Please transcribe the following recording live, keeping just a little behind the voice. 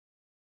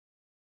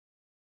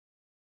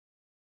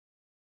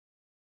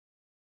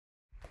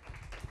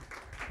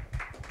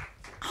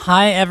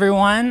Hi,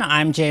 everyone.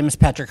 I'm James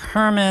Patrick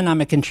Herman.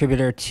 I'm a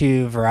contributor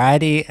to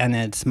Variety, and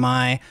it's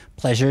my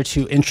pleasure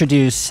to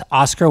introduce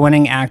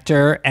Oscar-winning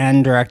actor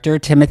and director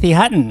Timothy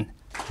Hutton.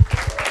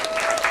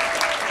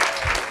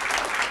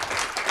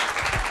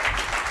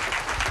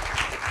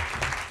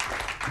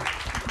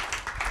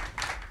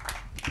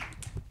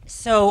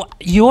 So,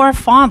 your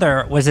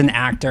father was an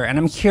actor, and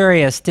I'm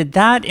curious, did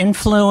that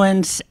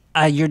influence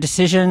your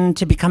decision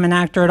to become an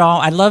actor at all?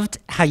 I loved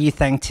how you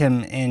thanked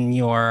him in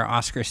your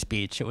Oscar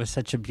speech. It was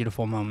such a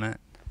beautiful moment.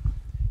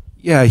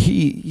 Yeah,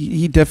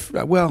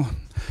 well,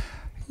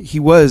 he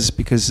was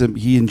because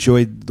he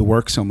enjoyed the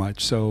work so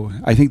much. So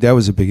I think that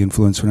was a big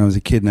influence when I was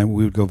a kid, and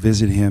we would go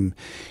visit him.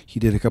 He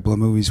did a couple of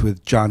movies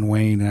with John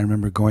Wayne, and I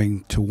remember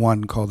going to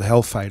one called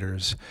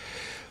Hellfighters,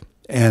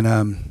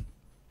 and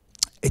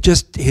it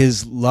just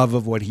his love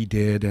of what he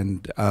did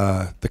and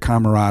the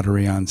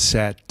camaraderie on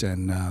set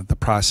and the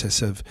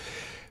process of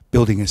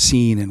building a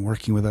scene and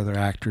working with other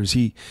actors.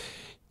 He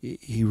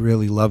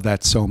really loved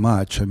that so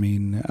much. I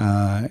mean,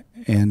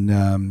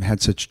 and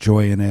had such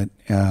joy in it.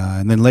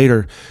 And then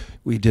later,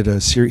 he did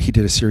a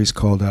series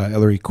called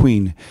Ellery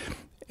Queen,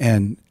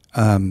 and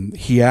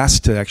he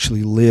asked to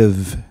actually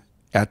live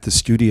at the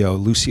studio,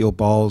 Lucille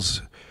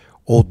Ball's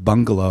old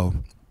bungalow.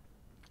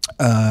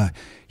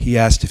 He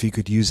asked if he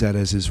could use that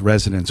as his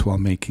residence while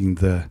making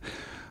the,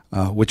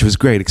 which was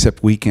great,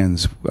 except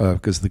weekends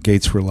because the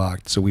gates were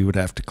locked, so we would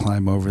have to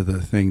climb over the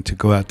thing to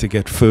go out to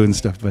get food and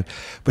stuff. But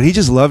he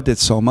just loved it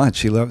so much.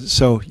 He loved it.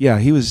 So yeah,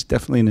 he was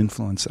definitely an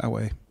influence that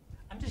way.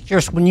 I'm just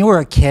curious, when you were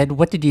a kid,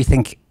 what did you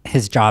think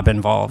his job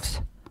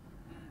involved?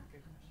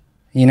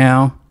 You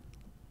know?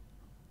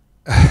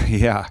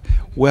 Yeah.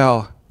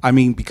 Well, I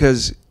mean,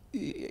 because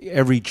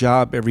every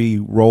job, every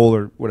role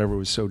or whatever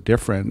was so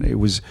different. It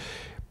was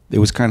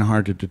kind of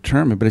hard to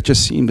determine, but it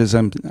just seemed as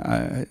I'm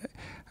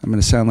going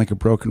to sound like a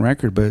broken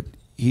record, but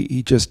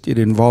it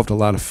involved a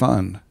lot of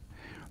fun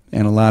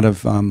and a lot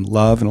of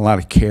love and a lot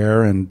of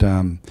care and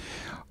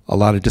a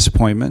lot of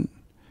disappointment.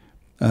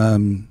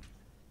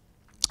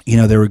 You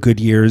know, there were good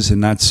years and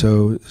not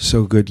so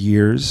good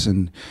years,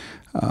 and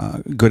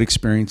good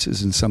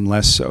experiences and some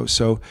less so.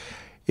 So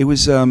it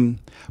was,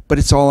 but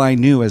it's all I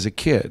knew as a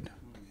kid.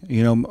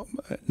 You know,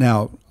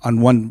 now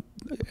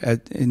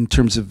in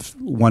terms of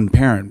one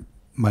parent,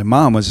 my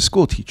mom was a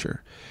school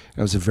teacher.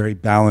 It was a very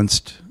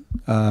balanced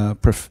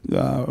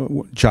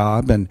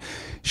job, and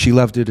she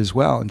loved it as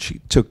well, and she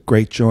took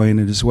great joy in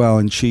it as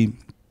well.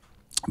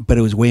 But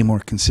it was way more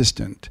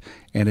consistent,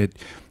 and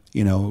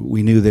you know,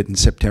 we knew that in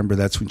September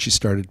that's when she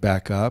started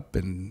back up,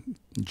 and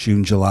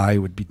June, July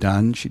would be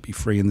done. She'd be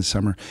free in the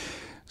summer.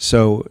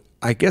 So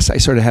I guess I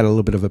sort of had a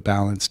little bit of a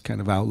balanced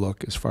kind of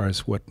outlook as far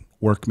as what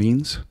work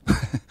means.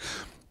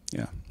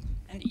 Yeah.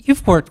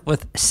 You've worked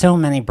with so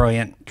many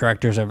brilliant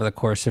directors over the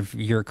course of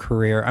your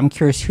career. I'm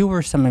curious, who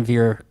were some of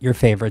your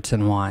favorites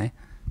and why?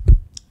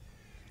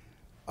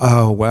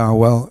 Oh, wow.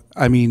 Well,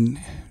 I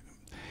mean,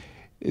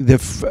 the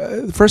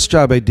first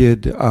job I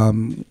did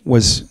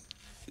was,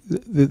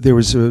 there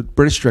was a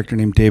British director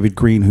named David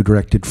Green who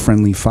directed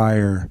Friendly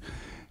Fire.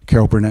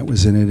 Carol Burnett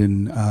was in it,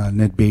 and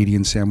Ned Beatty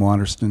and Sam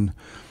Waterston.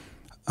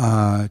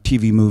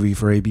 TV movie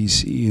for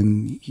ABC,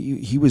 and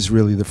he was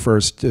really the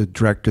first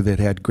director that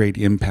had great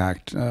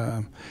impact,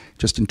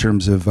 just in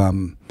terms of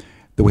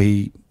the way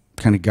he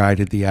kind of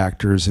guided the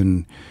actors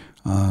and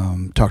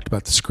talked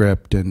about the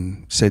script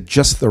and said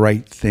just the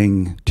right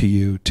thing to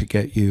you to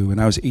get you. And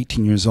I was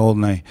 18 years old,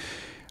 and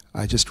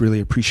I just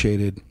really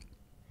appreciated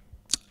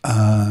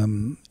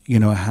you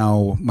know,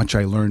 how much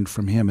I learned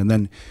from him. And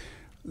then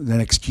the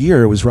next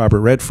year it was Robert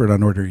Redford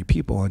on Ordinary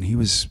People, and he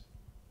was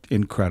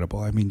incredible.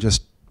 I mean,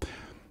 just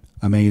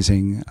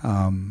amazing,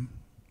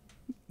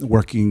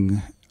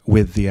 working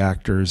with the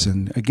actors,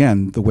 and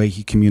again, the way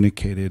he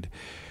communicated,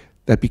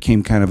 that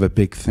became kind of a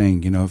big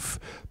thing. You know, if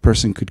a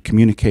person could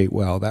communicate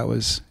well, that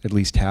was at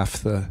least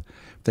half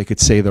they could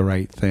say the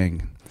right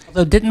thing.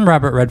 Although, didn't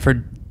Robert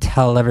Redford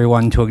tell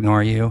everyone to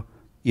ignore you?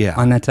 Yeah.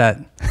 On that set?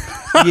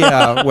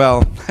 Yeah,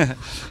 well,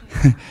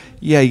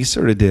 yeah, he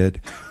sort of did.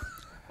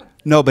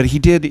 No, but he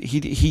did,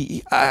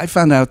 I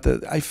found out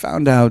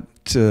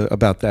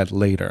about that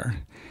later.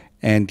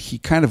 And he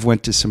kind of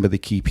went to some of the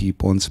key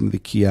people and some of the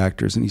key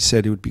actors, and he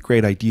said it would be a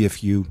great idea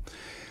if you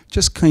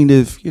just kind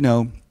of, you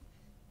know,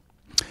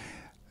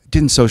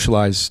 didn't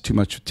socialize too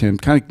much with Tim,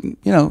 kind of,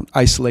 you know,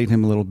 isolate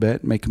him a little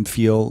bit, make him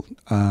feel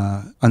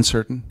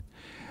uncertain.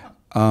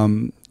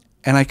 And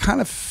I kind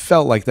of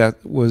felt like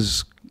that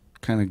was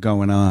kind of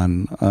going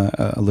on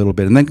a little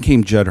bit. And then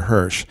came Judd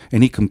Hirsch,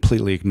 and he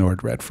completely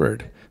ignored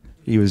Redford.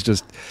 He was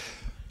just,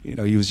 you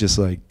know, he was just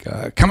like,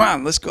 come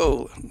on, let's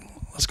go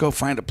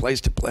find a place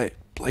to play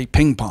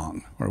ping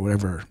pong or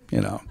whatever, you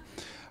know,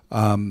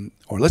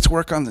 or let's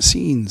work on the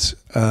scenes.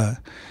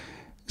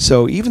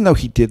 So even though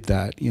he did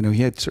that, you know,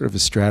 he had sort of a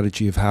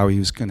strategy of how he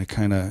was going to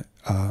kind of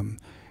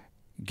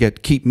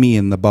keep me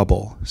in the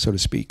bubble, so to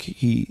speak.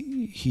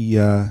 He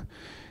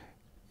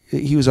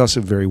was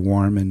also very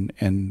warm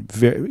and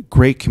very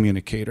great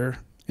communicator,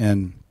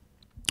 and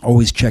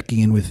always checking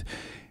in with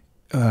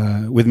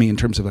with me in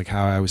terms of like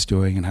how I was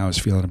doing and how I was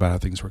feeling about how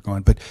things were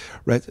going. But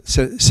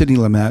Sidney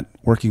Lumet,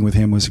 working with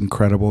him was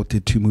incredible.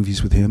 Did 2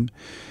 movies with him.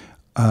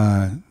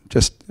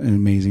 Just an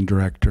amazing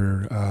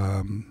director.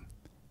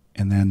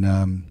 And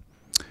then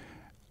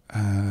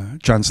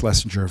John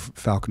Schlesinger,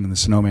 Falcon and the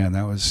Snowman.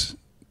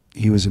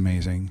 He was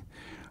amazing.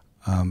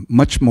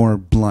 Much more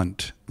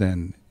blunt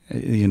than,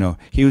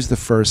 he was the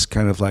first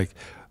kind of like,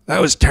 that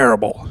was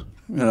terrible.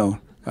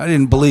 I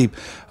didn't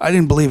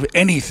believe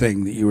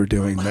anything that you were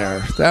doing there.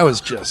 That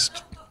was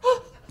just,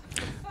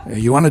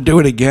 you want to do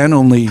it again,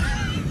 only,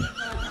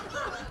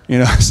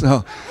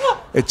 so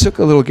it took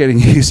a little getting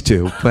used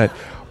to, but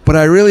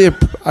I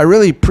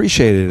really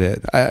appreciated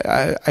it.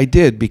 I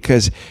did,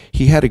 because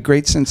he had a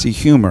great sense of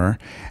humor,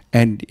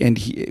 and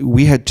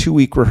we had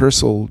 2-week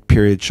rehearsal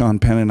period, Sean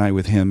Penn and I,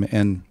 with him,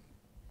 and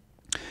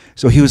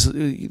so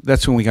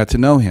that's when we got to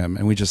know him,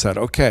 and we just thought,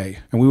 okay,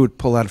 and we would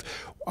pull out of,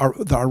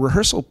 our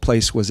rehearsal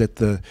place was at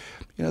the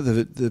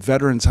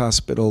Veterans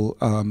Hospital,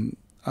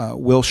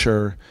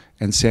 Wilshire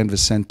and San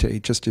Vicente,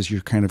 just as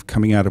you're kind of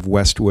coming out of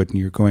Westwood and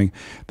you're going,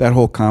 that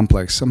whole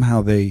complex,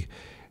 somehow they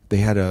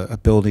had a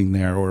building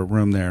there or a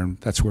room there, and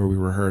that's where we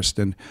rehearsed.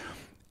 And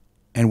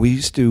we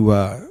used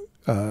to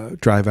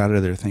drive out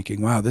of there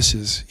thinking, wow,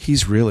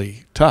 he's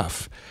really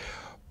tough.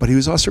 But he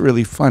was also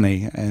really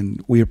funny,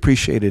 and we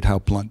appreciated how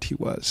blunt he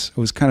was. It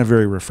was kind of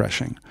very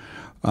refreshing,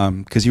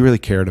 because he really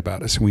cared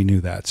about us, and we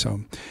knew that. So,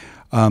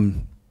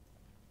 and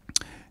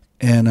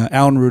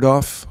Alan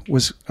Rudolph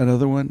was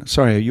another one.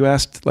 Sorry, you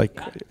asked, like,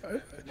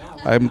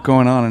 I'm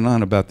going on and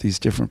on about these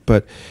different,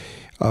 but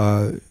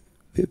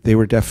they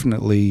were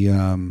definitely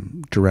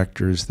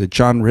directors. That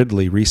John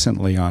Ridley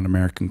recently on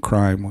American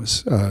Crime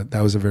that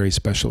was a very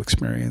special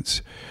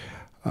experience,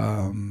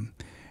 and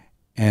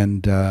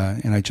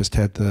I just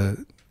had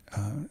the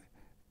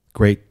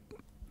great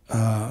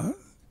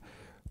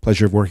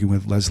pleasure of working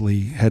with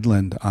Leslie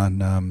Headland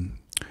on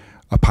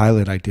a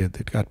pilot I did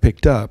that got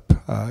picked up.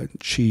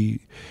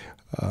 She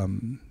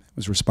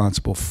was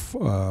responsible,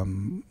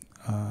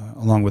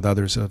 along with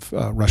others, of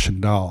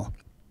Russian Doll.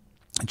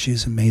 And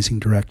she's an amazing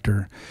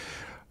director.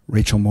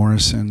 Rachel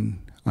Morrison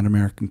on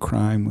American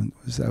Crime,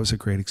 that was a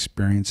great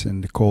experience.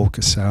 And Nicole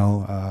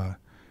Cassell.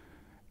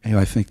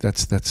 I think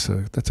that's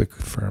a good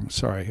firm.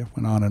 Sorry, I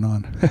went on and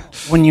on.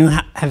 When you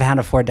have had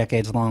a 4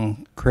 decades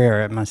long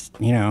career, it must,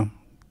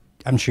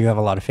 I'm sure you have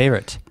a lot of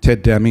favorites.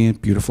 Ted Demme,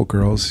 Beautiful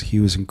Girls,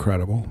 he was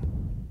incredible.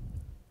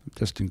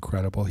 Just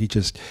incredible. He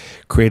just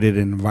created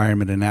an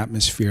environment, an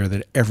atmosphere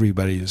that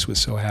everybody was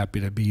so happy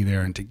to be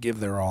there and to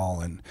give their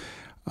all. And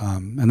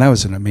that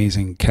was an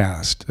amazing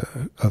cast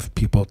of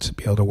people to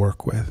be able to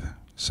work with.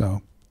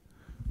 So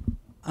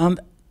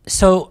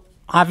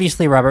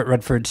obviously Robert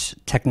Redford's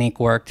technique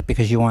worked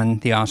because you won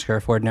the Oscar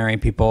for Ordinary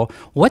People.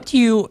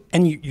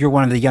 And you're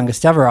one of the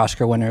youngest ever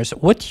Oscar winners.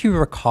 What do you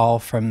recall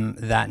from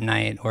that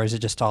night, or is it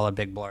just all a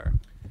big blur?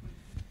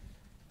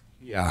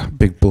 Yeah,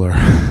 big blur.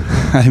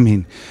 I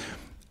mean,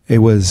 it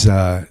was,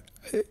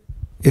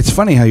 it's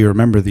funny how you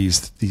remember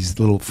these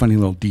little funny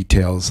little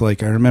details.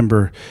 Like I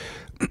remember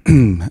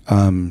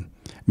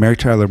Mary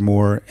Tyler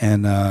Moore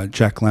and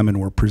Jack Lemmon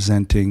were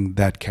presenting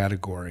that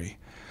category.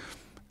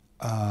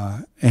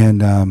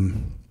 And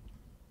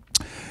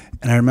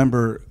I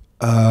remember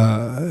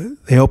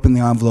they opened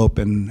the envelope,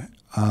 and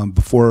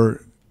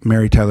before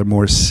Mary Tyler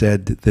Moore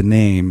said the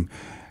name,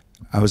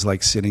 I was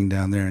like sitting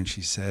down there, and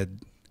she said,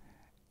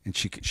 and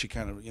she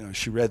kind of,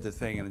 she read the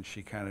thing, and then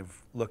she kind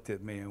of looked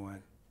at me and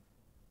went,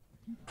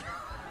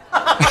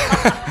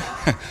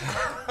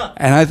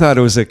 and I thought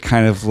it was a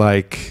kind of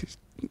like,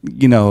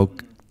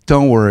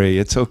 don't worry,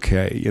 it's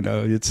okay,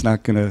 it's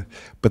not gonna.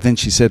 But then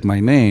she said my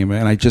name,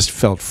 and I just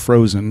felt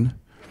frozen.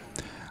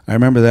 I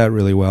remember that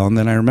really well. And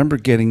then I remember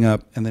getting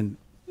up, and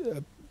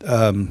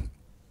then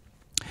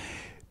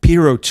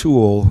Peter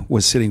O'Toole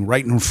was sitting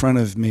right in front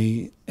of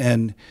me,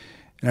 and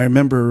I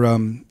remember,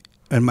 and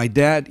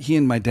he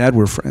and my dad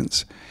were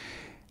friends.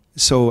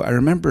 So I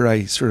remember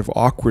I sort of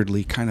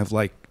awkwardly kind of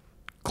like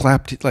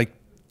clapped, like,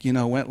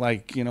 went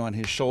like, on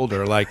his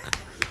shoulder, like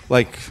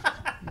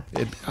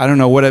I don't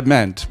know what it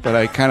meant, but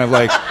I kind of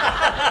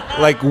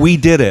like we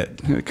did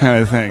it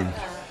kind of thing.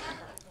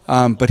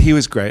 But he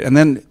was great. And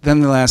then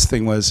the last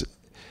thing was,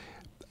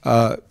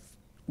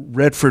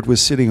 Redford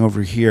was sitting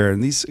over here,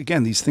 and these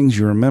things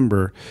you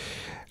remember.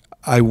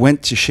 I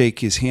went to shake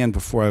his hand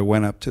before I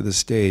went up to the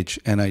stage,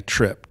 and I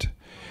tripped.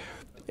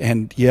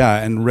 And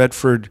and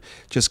Redford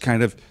just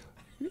kind of,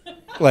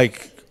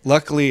 like,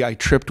 luckily I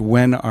tripped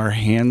when our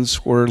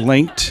hands were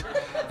linked,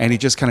 and he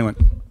just kind of went,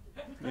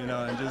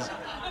 and just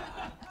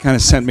kind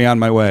of sent me on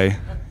my way,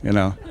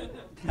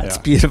 That's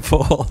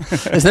beautiful.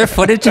 Is there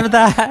footage of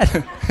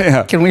that?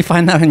 Yeah. Can we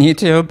find that on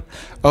YouTube?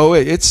 Oh,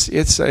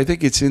 it's. I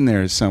think it's in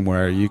there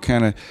somewhere. You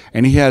kind of,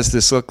 and he has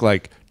this look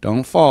like,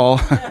 don't fall.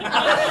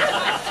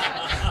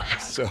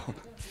 So.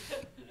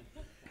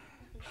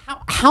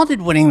 How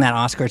did winning that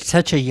Oscar at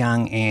such a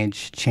young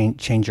age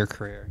change your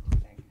career,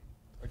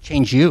 or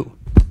change you?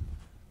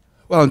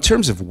 Well, in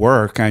terms of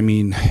work, I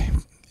mean,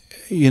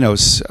 it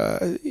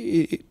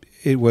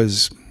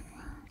was.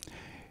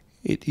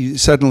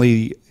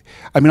 suddenly,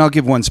 I mean, I'll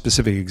give one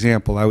specific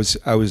example. I was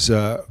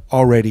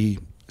already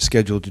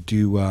scheduled to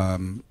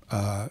do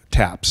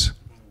taps,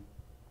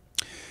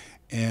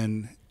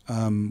 and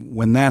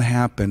when that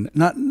happened,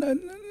 not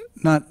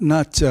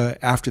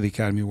after the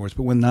Academy Awards,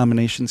 but when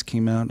nominations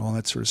came out and all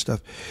that sort of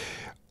stuff,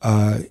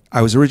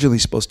 I was originally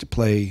supposed to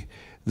play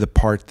the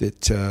part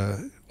that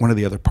one of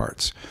the other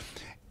parts,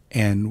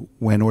 and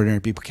when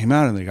Ordinary People came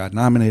out and they got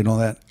nominated and all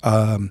that,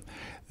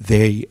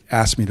 they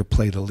asked me to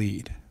play the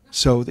lead.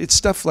 So it's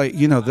stuff like,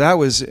 you know, that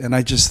was, and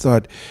I just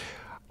thought,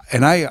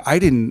 and I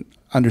didn't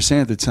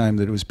understand at the time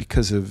that it was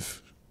because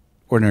of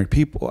Ordinary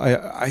People.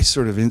 I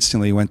sort of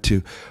instantly went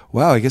to,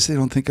 wow, I guess they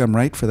don't think I'm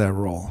right for that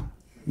role,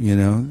 you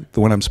know,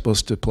 the one I'm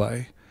supposed to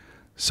play.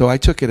 So I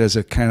took it as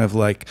a kind of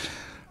like,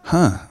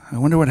 I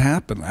wonder what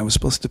happened. I was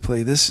supposed to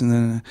play this, and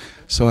then,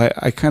 so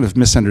I kind of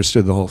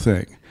misunderstood the whole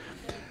thing.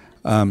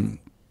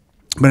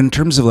 But in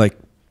terms of like,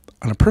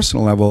 on a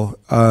personal level,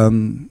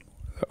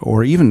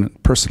 or even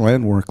personal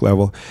and work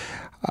level,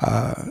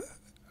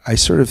 I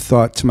sort of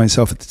thought to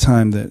myself at the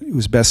time that it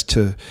was best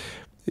to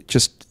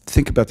just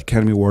think about the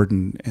Academy Award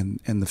and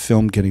the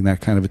film getting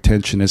that kind of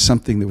attention as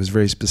something that was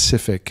very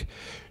specific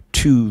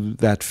to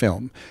that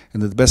film.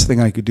 And that the best thing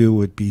I could do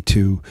would be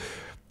to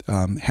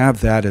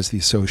have that as the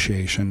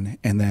association,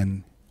 and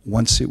then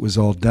once it was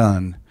all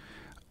done,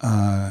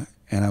 and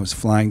I was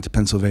flying to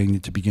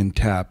Pennsylvania to begin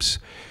taps,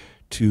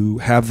 to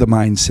have the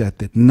mindset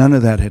that none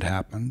of that had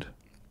happened,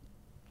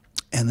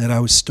 and that I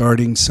was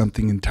starting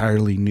something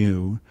entirely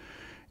new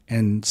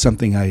and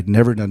something I had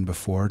never done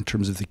before in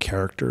terms of the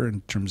character,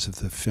 in terms of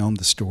the film,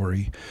 the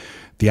story,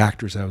 the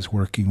actors I was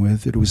working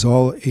with. It was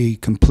all a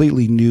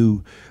completely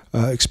new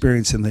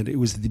experience, and that it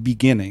was the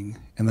beginning,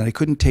 and that I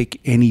couldn't take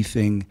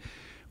anything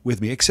with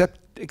me except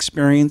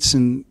experience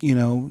and, you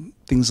know,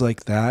 things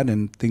like that,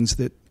 and things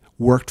that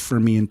worked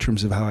for me in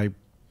terms of how I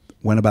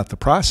went about the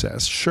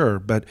process, sure,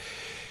 but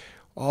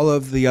all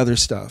of the other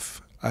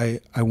stuff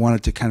I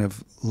wanted to kind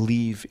of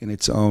leave in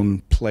its own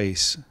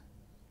place,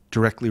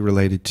 directly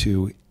related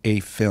to a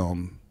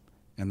film,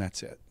 and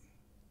that's it.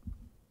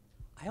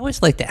 I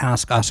always like to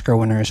ask Oscar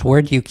winners,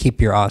 where do you keep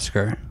your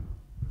Oscar?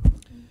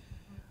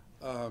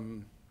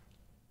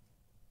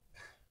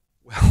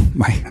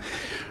 Well,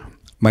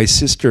 my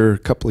sister a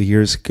couple of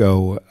years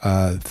ago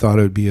thought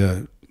it would be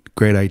a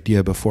great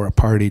idea before a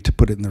party to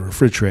put it in the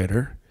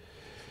refrigerator.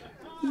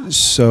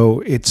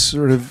 So it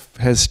sort of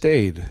has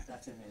stayed.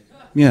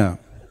 Yeah.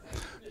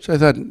 So I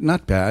thought,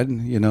 not bad,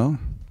 you know.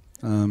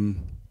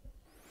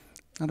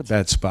 Not a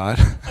bad spot.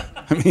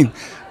 I mean,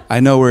 I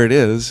know where it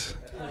is.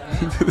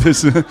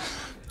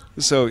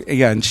 So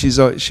yeah, and she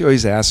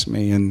always asks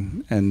me,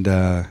 and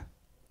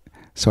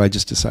so I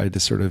just decided to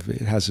sort of,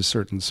 it has a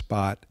certain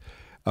spot,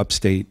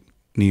 upstate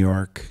New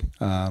York,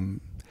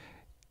 and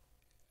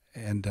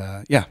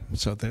yeah.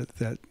 So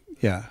that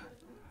yeah.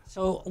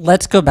 So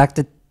let's go back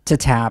to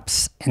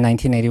Taps in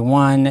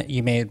 1981.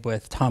 You made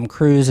with Tom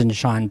Cruise and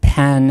Sean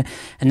Penn,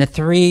 and the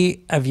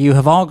three of you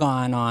have all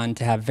gone on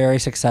to have very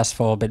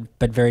successful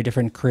but very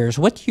different careers.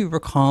 What do you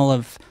recall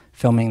of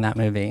filming that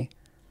movie?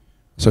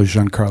 So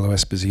Giancarlo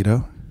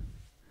Esposito.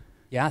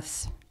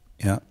 Yes.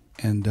 Yeah,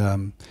 and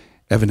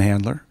Evan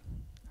Handler.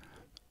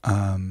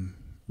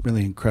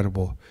 Really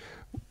incredible.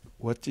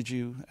 What did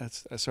you?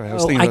 Sorry, I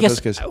was thinking about those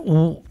guys.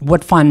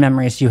 What fond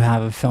memories do you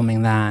have of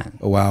filming that?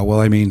 Oh, wow.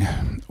 Well, I mean,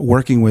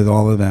 working with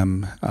all of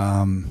them,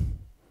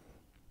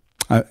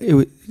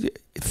 it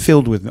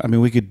filled with. I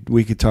mean, we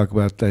could talk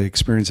about the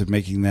experience of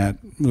making that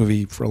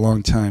movie for a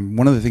long time.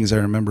 One of the things I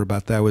remember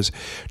about that was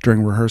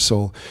during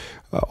rehearsal,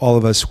 all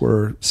of us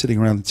were sitting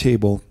around the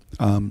table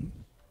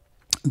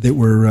that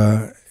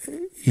were.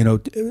 You know,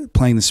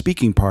 playing the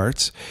speaking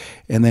parts,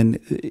 and then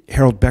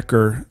Harold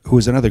Becker, who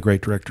was another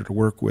great director to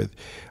work with,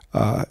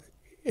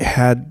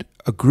 had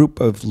a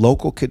group of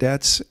local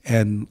cadets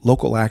and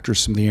local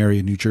actors from the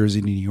area, New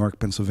Jersey, New York,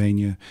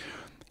 Pennsylvania.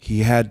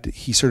 He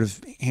sort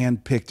of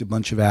handpicked a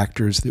bunch of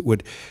actors that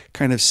would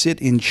kind of sit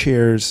in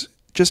chairs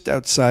just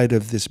outside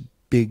of this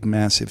big,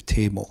 massive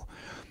table.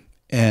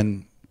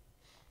 And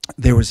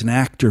there was an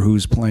actor who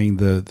was playing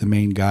the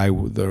main guy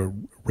with the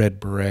red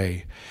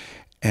beret,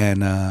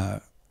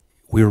 and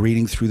we were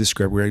reading through the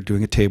script. We were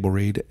doing a table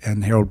read,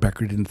 and Harold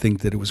Becker didn't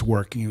think that it was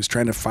working. He was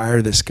trying to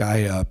fire this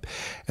guy up,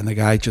 and the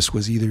guy just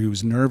was either he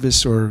was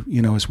nervous or,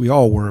 you know, as we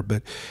all were,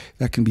 but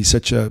that can be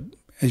such a,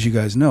 as you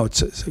guys know,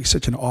 it's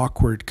such an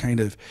awkward kind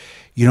of,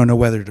 you don't know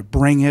whether to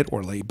bring it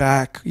or lay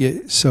back.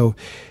 So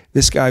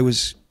this guy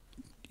was,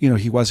 you know,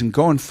 he wasn't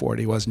going for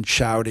it. He wasn't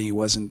shouting. He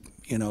wasn't,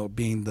 you know,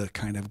 being the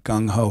kind of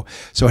gung-ho.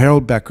 So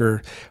Harold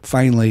Becker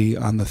finally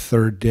on the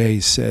third day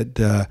said,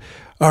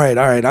 all right,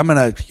 I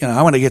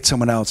want to get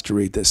someone else to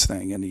read this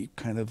thing. And he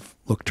kind of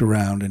looked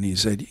around and he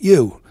said,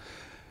 you,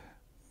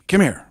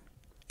 come here.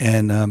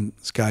 And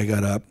this guy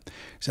got up. He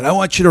said, I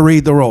want you to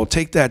read the role.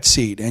 Take that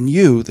seat. And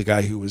you, the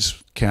guy who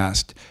was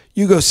cast,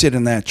 you go sit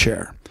in that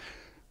chair.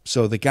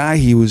 So the guy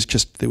that was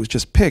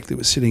just picked, that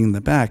was sitting in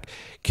the back,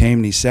 came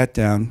and he sat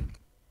down.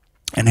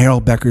 And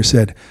Harold Becker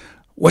said,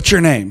 what's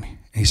your name?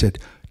 And he said,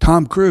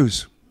 Tom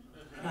Cruise.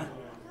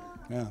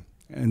 Yeah.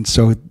 And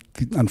so,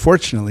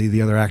 unfortunately,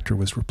 the other actor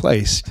was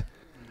replaced.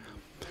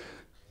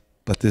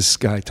 But this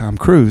guy, Tom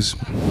Cruise,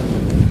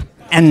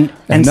 and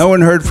no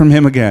one heard from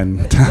him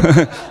again.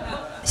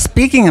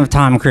 Speaking of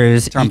Tom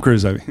Cruise,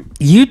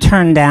 you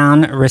turned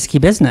down Risky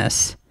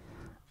Business,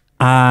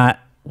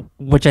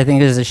 which I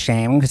think is a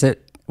shame because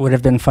it would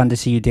have been fun to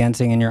see you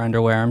dancing in your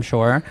underwear, I'm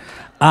sure.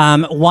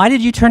 Why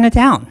did you turn it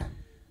down?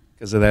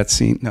 Because of that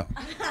scene? No.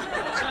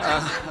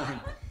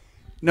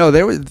 No,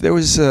 there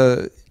was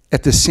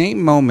at the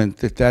same moment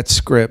that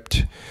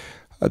script,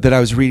 that I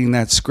was reading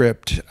that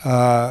script,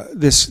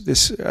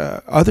 this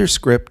other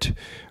script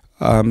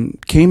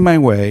came my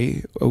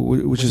way,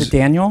 which was it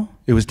Daniel?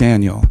 It was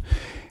Daniel.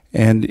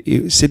 And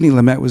Sidney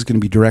Lumet was going to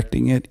be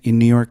directing it in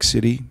New York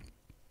City.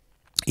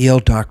 E.L.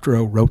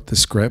 Doctorow wrote the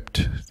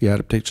script, the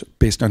adaptation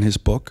based on his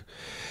book,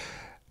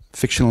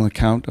 fictional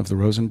account of the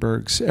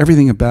Rosenbergs.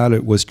 Everything about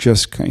it was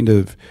just kind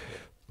of,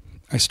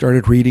 I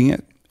started reading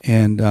it,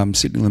 and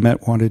Sidney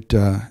Lumet wanted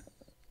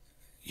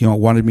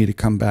me to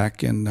come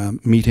back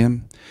and meet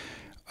him.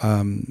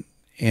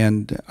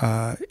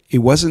 It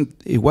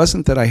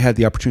wasn't that I had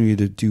the opportunity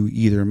to do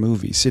either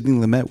movie. Sidney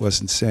Lumet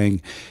wasn't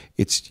saying,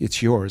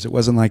 it's yours. It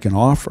wasn't like an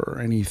offer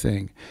or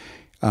anything.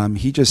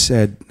 He just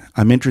said,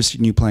 I'm interested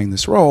in you playing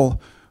this role.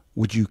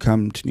 Would you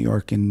come to New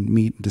York and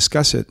meet and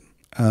discuss it?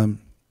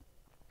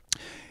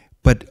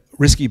 But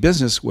Risky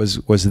Business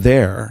was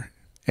there,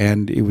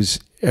 and it was,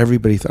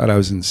 everybody thought I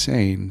was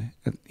insane,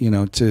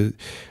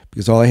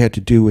 because all I had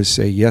to do was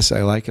say, yes,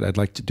 I like it, I'd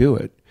like to do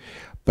it.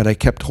 But I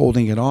kept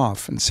holding it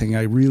off and saying,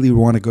 I really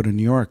want to go to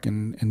New York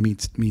and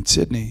meet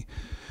Sidney.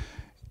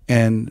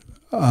 And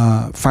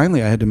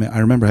finally, I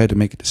remember I had to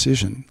make a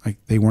decision. Like,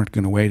 they weren't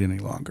going to wait any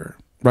longer,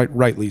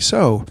 rightly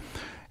so.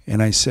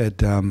 And I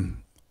said,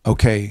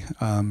 okay,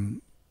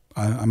 I'm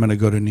going to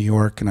go to New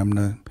York, and I'm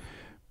going to,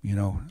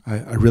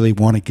 I really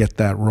want to get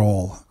that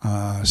role.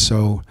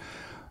 So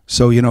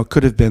it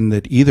could have been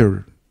that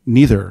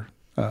neither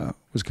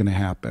was going to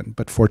happen.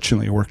 But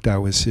fortunately, it worked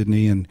out with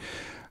Sidney, and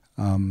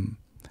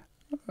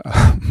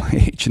my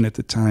agent at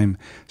the time,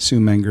 Sue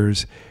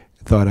Mengers,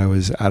 thought I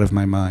was out of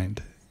my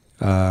mind.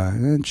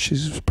 And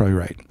she's probably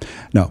right.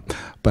 No,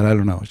 but I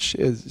don't know.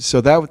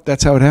 So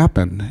that's how it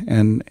happened.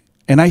 And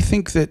I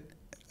think that,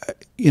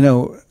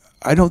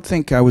 I don't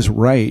think I was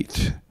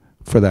right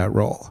for that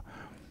role.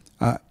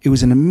 It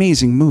was an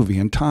amazing movie,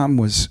 and Tom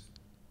was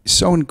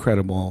so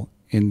incredible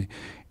in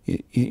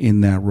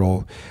that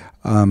role.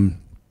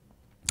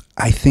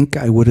 I think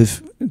I would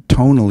have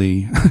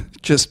tonally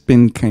just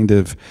been kind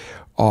of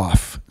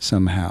off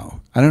somehow.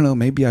 I don't know,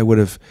 maybe I would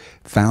have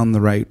found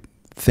the right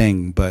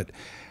thing, but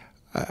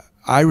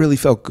I really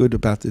felt good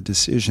about the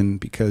decision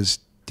because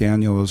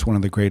Daniel was one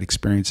of the great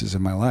experiences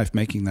of my life,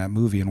 making that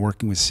movie and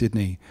working with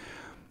Sidney.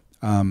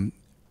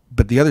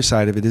 But the other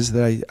side of it is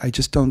that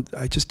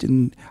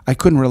I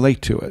couldn't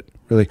relate to it,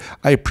 really.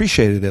 I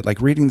appreciated it,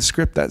 like reading the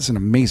script. That's an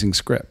amazing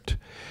script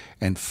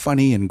and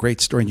funny and great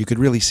story, and you could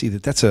really see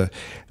that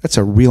that's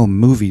a real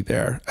movie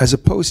there, as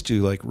opposed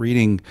to like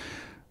reading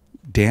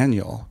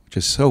Daniel,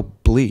 just so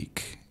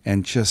bleak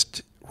and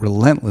just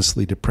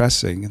relentlessly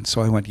depressing. And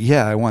so I went,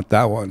 yeah, I want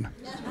that one.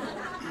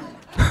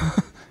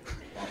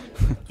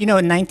 In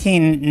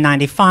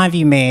 1995,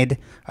 you made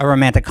a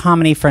romantic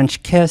comedy,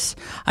 French Kiss.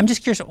 I'm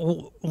just curious,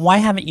 why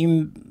haven't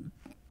you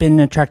been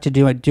attracted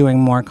to doing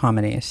more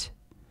comedies?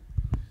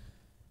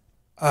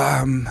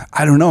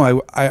 I don't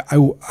know.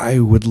 I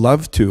would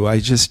love to. I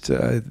just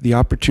the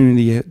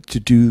opportunity to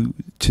do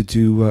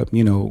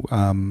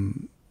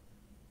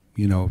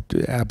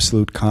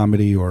absolute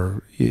comedy,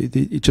 or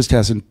it just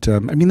hasn't. I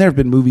mean, there have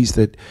been movies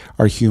that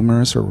are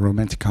humorous or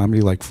romantic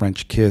comedy, like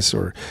French Kiss,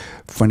 or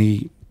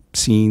funny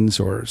scenes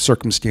or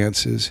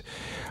circumstances.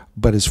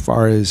 But as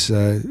far as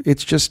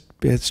it's just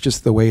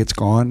the way it's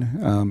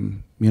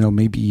gone.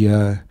 Maybe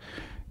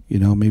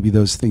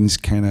those things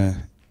kind of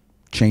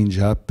change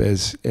up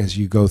as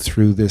you go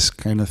through this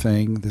kind of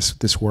thing,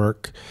 this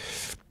work.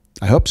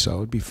 I hope so.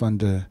 It'd be fun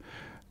to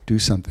do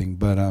something,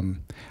 but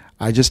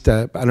I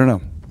don't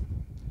know.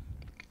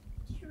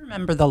 Do you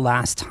remember the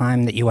last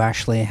time that you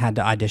actually had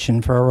to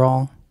audition for a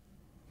role?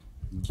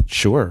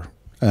 Sure.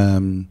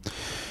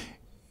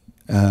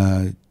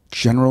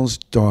 General's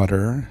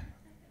Daughter.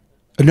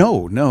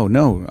 No.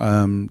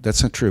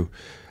 That's not true.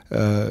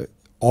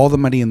 All the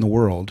Money in the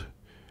World,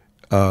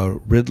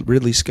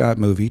 Ridley Scott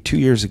movie, 2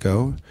 years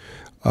ago.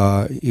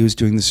 He was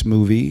doing this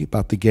movie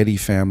about the Getty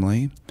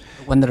family.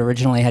 The one that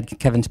originally had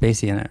Kevin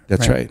Spacey in it.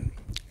 That's right.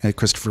 And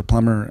Christopher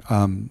Plummer,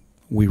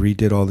 we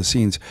redid all the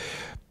scenes.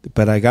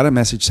 But I got a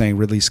message saying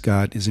Ridley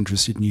Scott is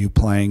interested in you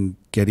playing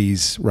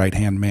Getty's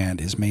right-hand man,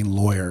 his main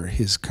lawyer,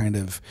 his kind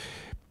of,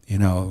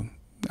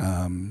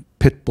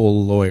 pit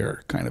bull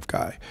lawyer kind of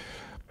guy.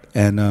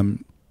 And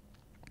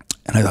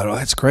I thought, oh,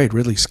 that's great,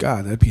 Ridley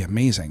Scott, that'd be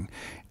amazing.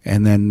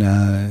 And then,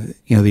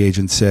 the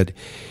agent said,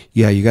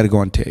 yeah, you got to go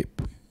on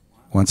tape.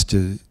 Wants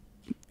to,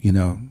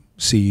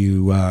 see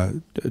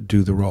you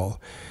do the role.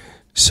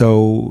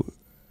 So,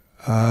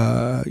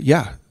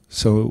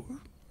 so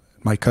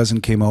my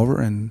cousin came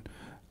over and,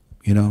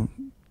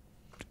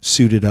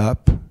 suited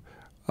up,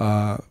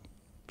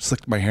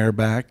 slicked my hair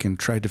back and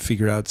tried to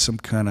figure out some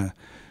kind of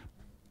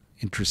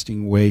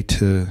interesting way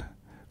to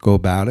go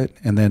about it.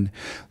 And then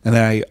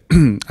I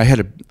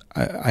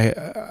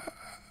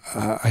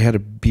I had a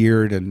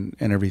beard and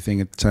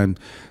everything at the time,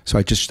 so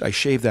I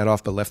shaved that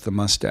off but left the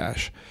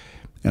mustache.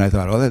 And I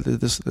thought, oh,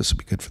 this will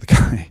be good for the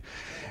guy.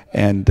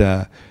 And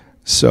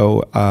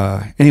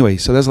anyway,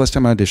 so that was the last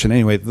time I auditioned.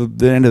 Anyway,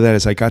 the end of that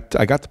is I got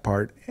the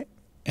part,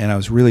 and I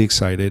was really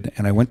excited.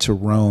 And I went to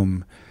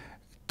Rome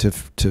to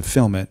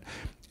film it.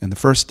 And the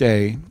first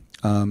day,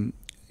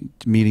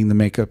 meeting the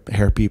makeup,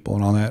 hair people,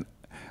 and all that,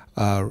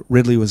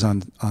 Ridley was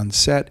on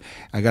set.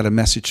 I got a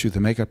message through the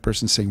makeup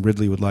person saying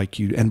Ridley would like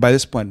you. And by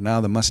this point,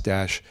 now the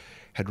mustache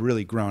had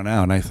really grown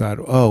out. And I thought,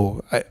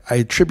 oh, I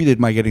attributed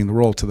my getting the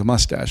role to the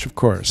mustache, of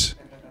course.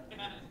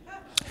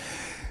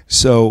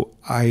 So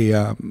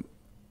I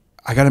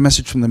got a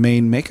message from the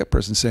main makeup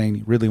person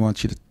saying Ridley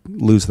wants you to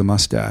lose the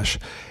mustache.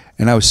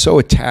 And I was so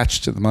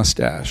attached to the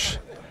mustache.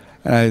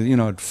 And I,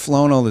 had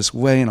flown all this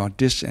way and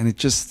auditioned, and it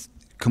just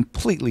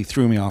completely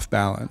threw me off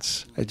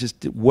balance.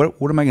 What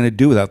am I going to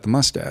do without the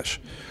mustache?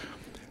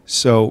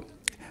 So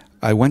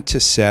I went to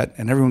set,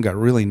 and everyone got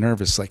really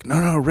nervous, like,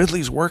 no,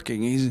 Ridley's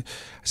working. I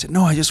said,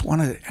 no, I just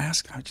want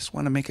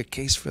to make a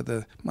case for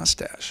the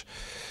mustache.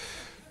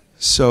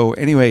 So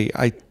anyway,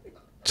 I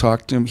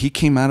talked to him. He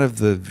came out of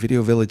the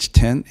Video Village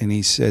tent, and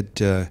he said,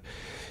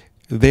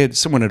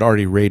 someone had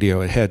already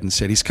radioed ahead and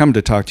said, he's come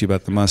to talk to you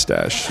about the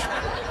mustache.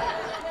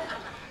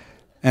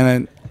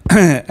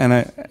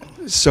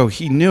 So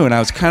he knew, and I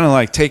was kind of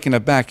like taken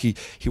aback. He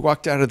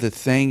walked out of the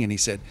thing, and he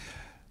said,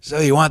 so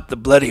you want the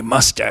bloody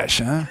mustache,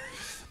 huh?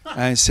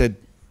 I said,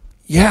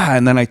 yeah,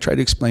 and then I tried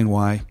to explain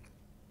why.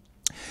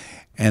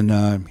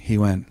 And he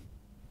went,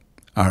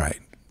 all right,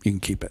 you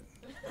can keep it.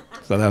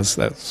 So that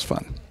was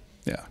fun,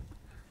 yeah.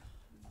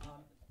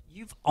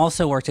 You've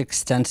also worked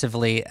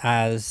extensively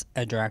as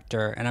a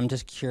director, and I'm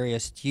just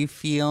curious, do you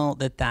feel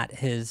that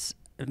has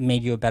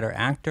made you a better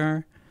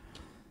actor?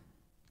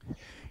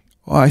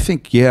 Well, I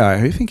think, yeah.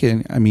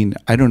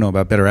 I don't know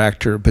about better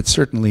actor, but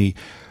certainly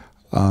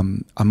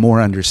a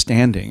more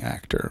understanding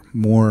actor,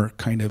 more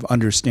kind of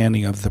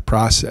understanding of the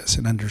process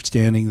and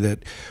understanding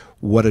that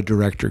what a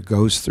director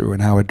goes through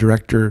and how a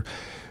director,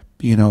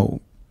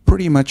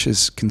 pretty much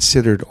has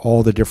considered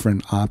all the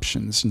different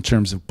options in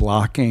terms of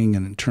blocking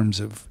and in terms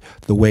of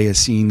the way a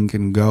scene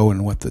can go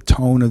and what the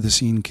tone of the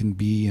scene can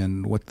be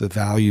and what the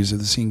values of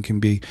the scene can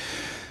be.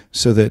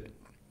 So that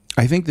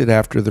I think that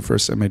after the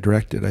first time I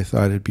directed, I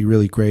thought it'd be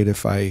really great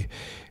if I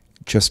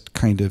just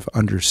kind of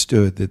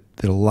understood that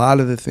a lot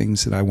of the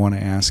things that I want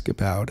to ask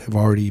about have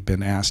already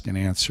been asked and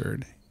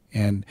answered,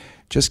 and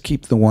just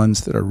keep the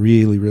ones that are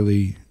really,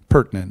 really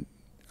pertinent,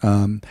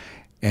 and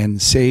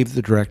save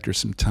the director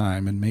some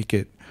time and make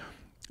it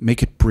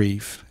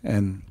brief,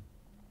 and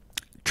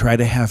try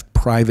to have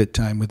private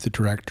time with the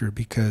director,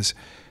 because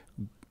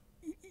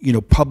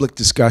public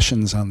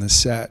discussions on the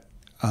set,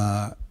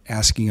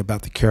 asking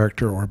about the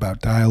character or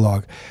about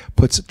dialogue,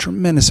 puts a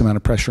tremendous amount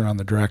of pressure on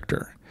the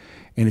director.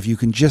 And if you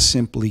can just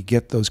simply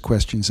get those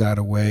questions out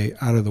of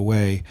the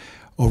way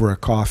over a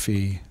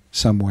coffee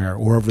somewhere,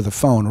 or over the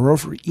phone, or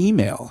over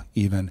email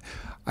even,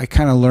 I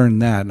kind of learned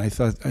that, and I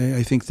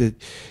think that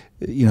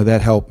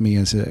that helped me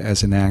as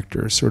an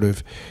actor, sort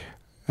of.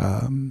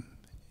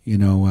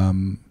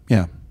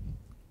 Yeah.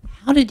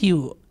 How did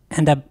you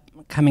end up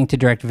coming to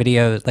direct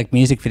videos, like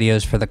music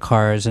videos for the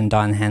Cars and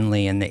Don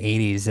Henley in the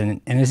 80s?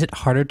 And is it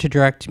harder to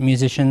direct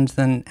musicians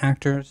than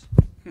actors?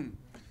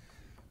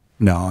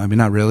 No,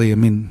 not really.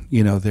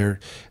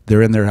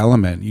 They're in their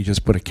element. You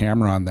just put a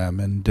camera on them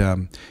and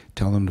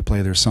tell them to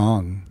play their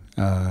song,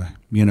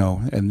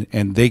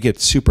 and they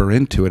get super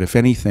into it. If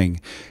anything,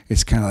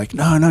 it's kind of like,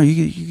 no,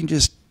 you can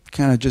just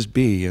kind of just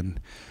be. And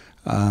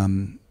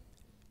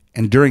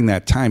during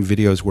that time,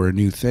 videos were a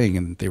new thing,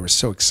 and they were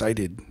so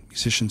excited.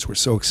 Musicians were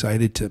so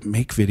excited to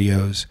make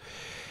videos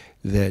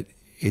that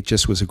it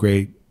just was a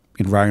great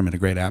environment, a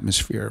great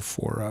atmosphere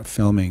for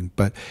filming.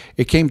 But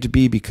it came to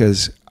be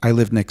because I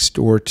lived next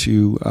door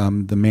to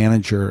the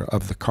manager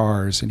of the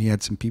Cars, and he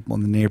had some people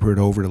in the neighborhood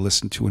over to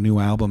listen to a new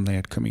album they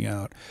had coming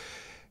out.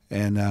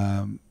 And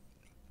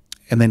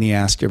then he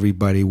asked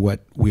everybody what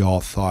we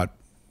all thought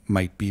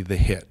might be the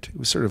hit. It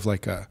was sort of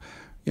like a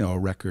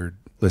record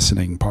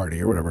listening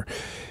party or whatever.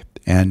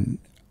 And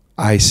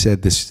I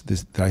said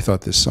that I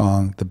thought this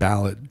song, the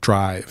ballad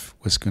 "Drive,"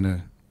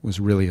 was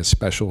really a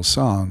special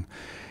song.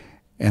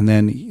 And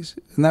then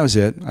and that was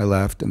it. I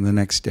left, and the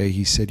next day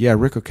he said, "Yeah,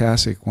 Rick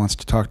Ocasek wants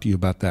to talk to you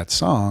about that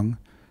song."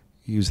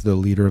 He was the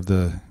leader of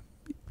the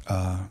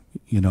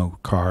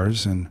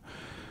Cars, and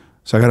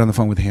so I got on the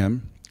phone with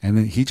him, and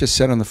then he just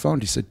said on the phone,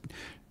 he said,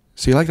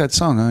 "So you like that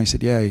song, huh?" I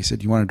said, "Yeah." He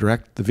said, "You want to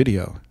direct the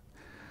video?"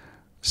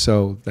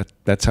 So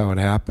that's how it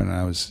happened.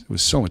 It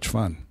was so much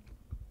fun.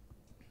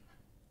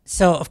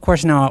 So, of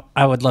course, now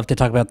I would love to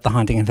talk about The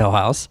Haunting of Hill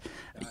House.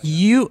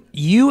 You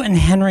and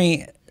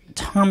Henry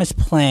Thomas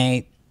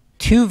play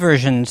two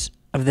versions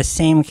of the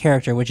same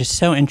character, which is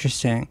so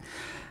interesting.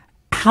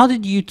 How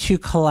did you two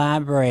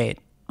collaborate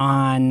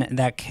on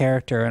that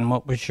character, and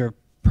what was your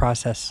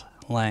process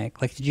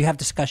like? Like, did you have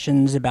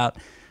discussions about,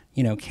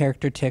 you know,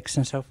 character tics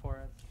and so forth?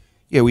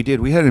 Yeah, we did.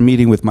 We had a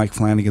meeting with Mike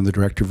Flanagan, the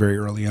director, very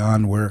early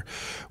on, where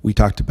we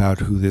talked about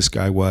who this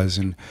guy was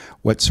and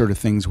what sort of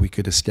things we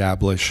could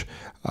establish,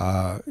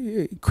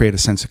 create a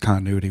sense of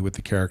continuity with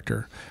the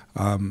character.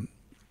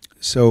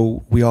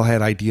 So we all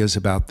had ideas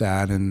about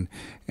that, and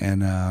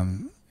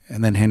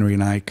then Henry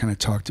and I kind of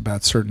talked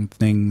about certain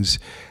things.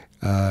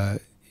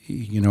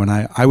 You know, and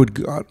I would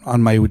go,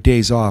 on my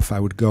days off, I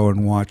would go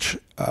and watch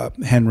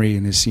Henry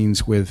and his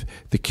scenes with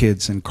the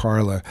kids and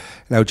Carla,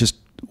 and I would just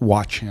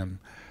watch him.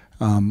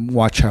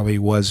 Watch how he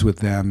was with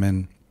them,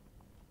 and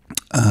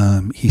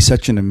he's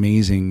such an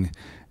amazing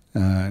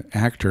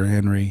actor,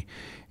 Henry.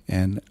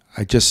 And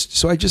I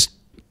just,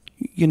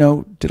 you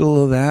know, did a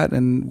little of that,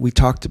 and we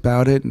talked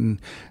about it. And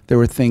there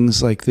were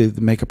things like the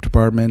makeup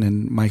department,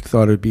 and Mike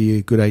thought it would be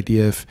a good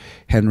idea if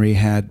Henry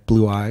had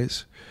blue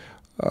eyes,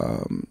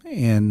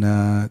 and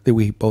that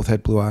we both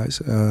had blue eyes.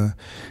 And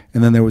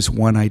then there was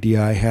one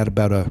idea I had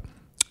about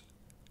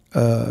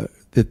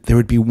that there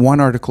would be one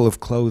article of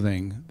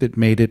clothing that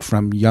made it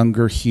from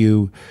younger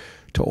Hugh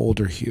to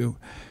older Hugh.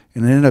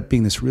 And it ended up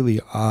being this really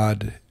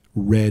odd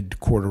red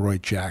corduroy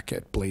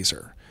jacket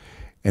blazer.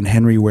 And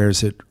Henry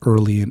wears it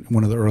early in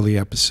one of the early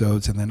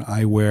episodes, and then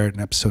I wear it in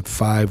episode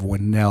 5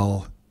 when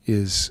Nell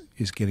is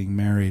getting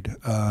married.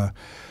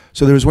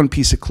 So there was one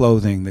piece of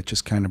clothing that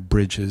just kind of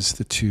bridges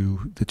the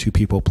two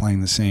people playing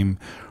the same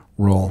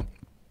role.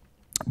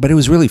 But it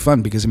was really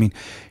fun because, I mean,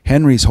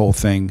 Henry's whole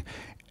thing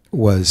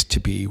was to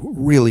be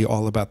really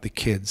all about the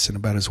kids and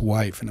about his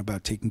wife and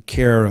about taking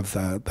care of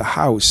the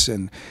house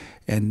and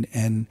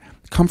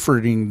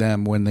comforting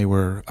them when they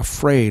were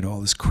afraid,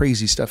 all this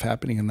crazy stuff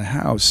happening in the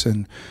house.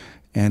 And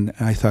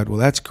I thought, well,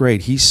 that's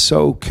great. He's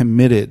so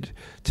committed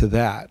to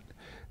that,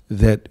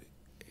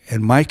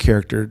 and my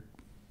character,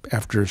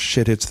 after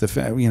shit hits the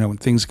fan, you know, when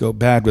things go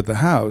bad with the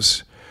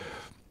house,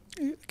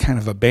 kind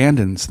of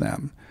abandons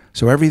them.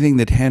 So everything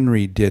that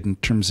Henry did in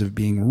terms of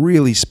being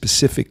really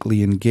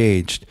specifically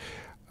engaged,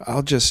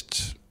 I'll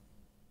just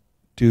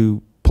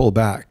pull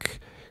back,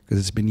 because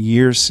it's been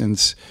years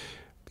since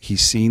he's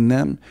seen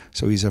them.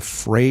 So he's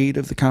afraid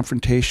of the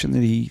confrontation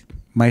that he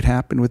might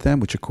happen with them,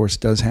 which of course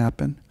does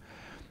happen.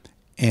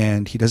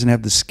 And he doesn't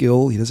have the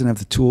skill, he doesn't have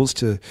the tools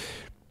to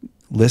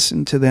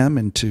listen to them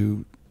and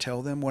to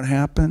tell them what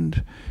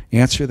happened,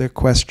 answer their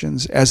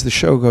questions. As the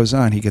show goes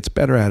on, he gets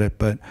better at it,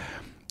 but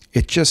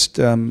it just,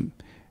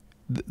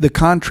 the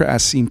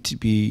contrast seemed to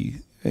be,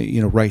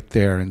 you know, right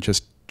there and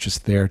just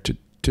there to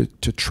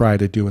try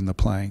to do in the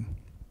playing.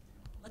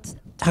 Let's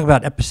talk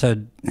about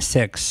episode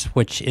 6,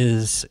 which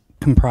is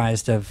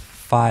comprised of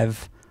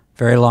 5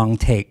 very long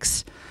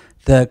takes.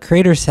 The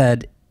creator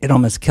said it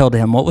almost killed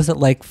him. What was it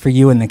like for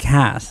you and the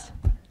cast?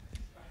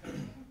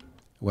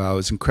 Well, it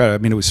was incredible. I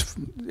mean,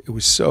 it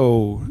was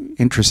so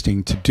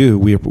interesting to do.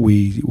 We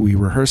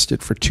rehearsed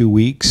it for 2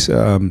 weeks.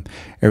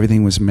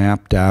 Everything was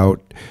mapped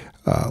out.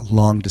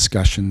 Long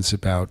discussions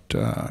about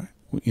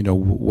you know,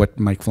 what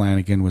Mike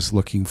Flanagan was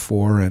looking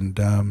for, and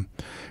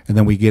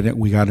then we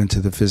got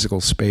into the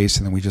physical space,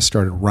 and then we just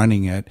started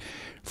running it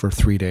for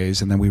 3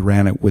 days, and then we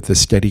ran it with a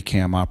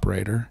Steadicam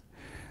operator,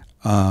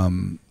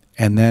 and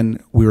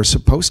then we were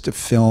supposed to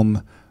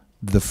film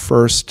the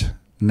first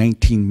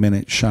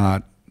 19-minute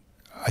shot,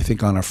 I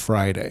think, on a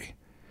Friday,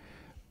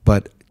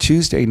 but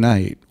Tuesday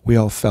night we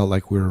all felt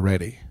like we were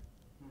ready,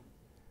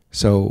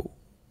 so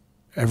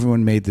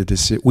everyone made the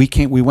decision.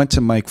 We went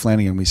to Mike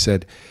Flanagan. We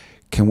said,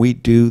 can we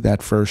do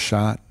that first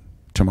shot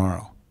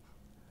tomorrow?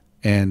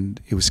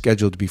 And it was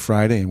scheduled to be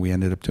Friday, and we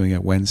ended up doing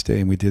it Wednesday,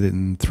 and we did it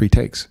in 3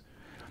 takes.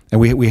 And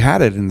we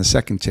had it in the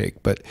second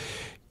take, but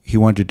he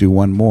wanted to do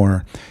one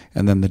more,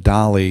 and then the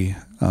dolly,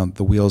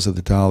 the wheels of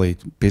the dolly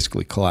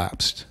basically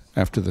collapsed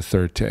after the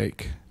 3rd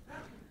take.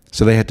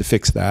 So they had to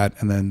fix that,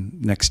 and then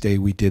next day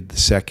we did the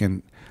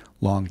second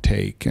long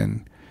take.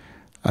 And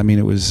I mean,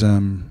 it was,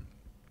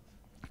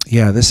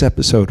 yeah, this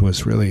episode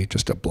was really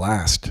just a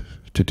blast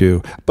to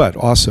do, but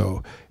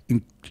also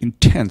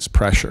intense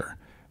pressure.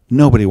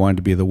 Nobody wanted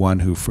to be the one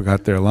who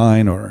forgot their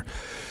line, or,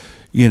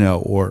 you know,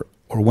 or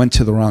went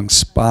to the wrong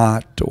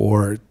spot,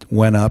 or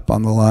went up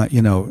on the line,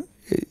 you know.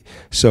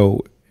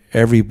 So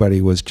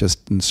everybody was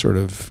just in sort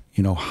of,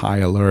 you know, high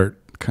alert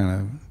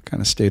kind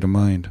of state of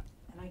mind.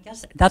 And I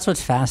guess that's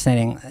what's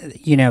fascinating,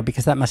 you know,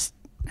 because that must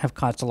have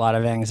caused a lot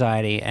of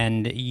anxiety,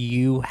 and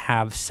you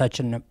have such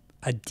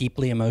a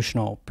deeply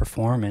emotional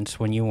performance.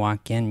 When you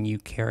walk in, you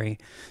carry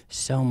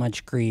so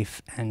much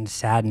grief and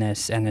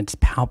sadness, and it's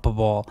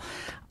palpable.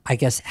 I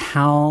guess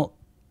how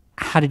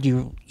did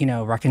you, you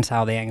know,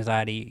 reconcile the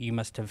anxiety you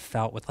must have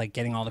felt with, like,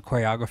 getting all the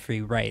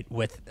choreography right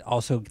with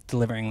also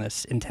delivering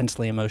this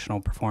intensely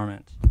emotional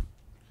performance?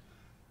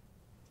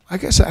 I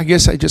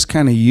guess I just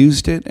kind of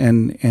used it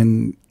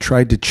and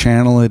tried to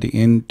channel it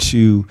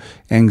into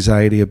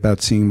anxiety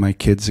about seeing my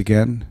kids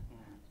again,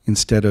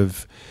 instead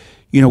of,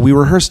 you know, we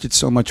rehearsed it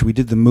so much, we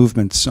did the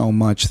movement so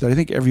much that I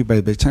think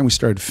everybody, by the time we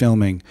started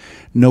filming,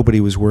 nobody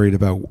was worried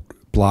about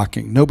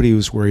blocking. Nobody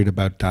was worried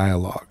about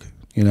dialogue.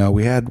 You know,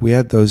 we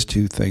had those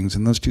 2 things,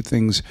 and those 2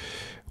 things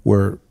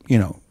were, you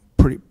know,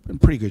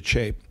 pretty good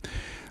shape.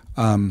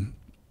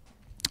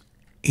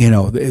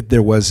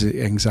 There was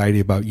anxiety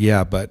about,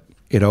 but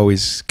it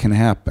always can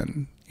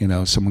happen.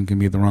 Someone can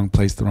be in the wrong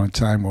place at the wrong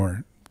time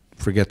or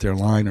forget their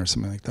line or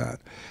something like that.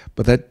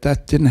 But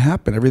that didn't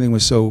happen. Everything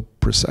was so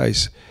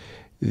precise.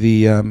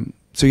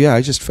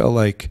 I just felt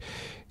like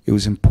it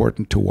was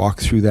important to walk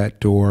through that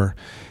door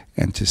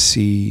and to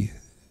see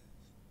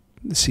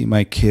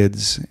my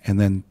kids. And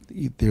then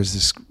there's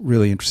this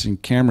really interesting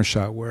camera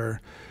shot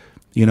where,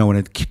 when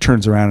it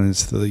turns around and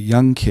it's the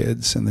young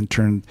kids, and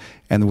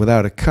then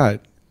without a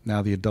cut,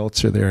 now the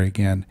adults are there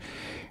again.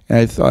 And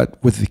I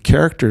thought with the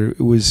character,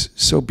 it was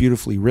so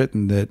beautifully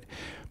written that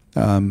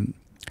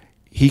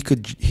he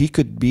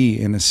could be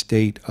in a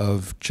state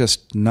of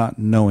just not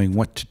knowing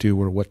what to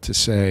do or what to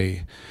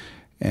say,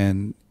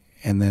 and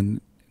then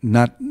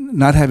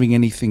not having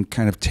anything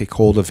kind of take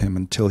hold of him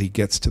until he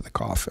gets to the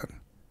coffin,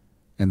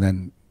 and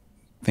then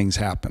things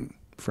happen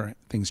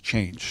things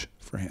change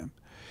for him.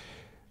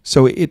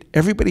 So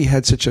everybody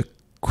had such a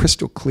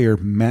crystal clear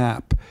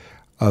map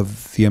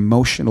of the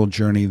emotional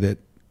journey that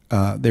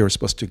they were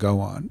supposed to go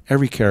on.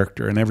 Every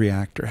character and every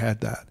actor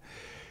had that.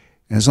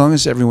 And as long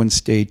as everyone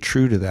stayed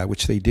true to that,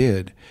 which they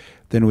did,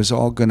 then it was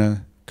all going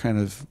to kind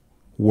of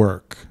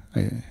work,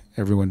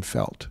 everyone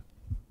felt.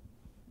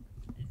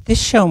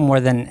 This show,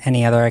 more than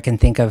any other I can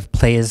think of,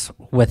 plays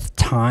with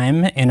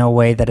time in a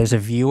way that as a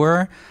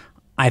viewer,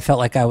 I felt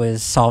like I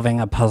was solving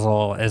a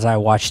puzzle as I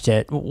watched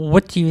it.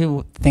 What do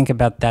you think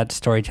about that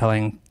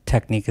storytelling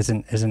technique as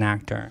an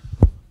actor?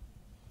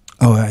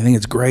 Oh, I think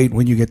it's great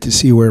when you get to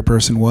see where a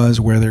person was,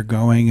 where they're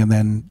going, and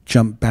then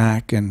jump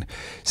back and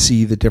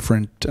see the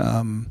different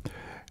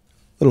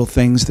little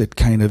things that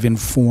kind of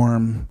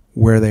inform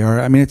where they are.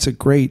 I mean, it's a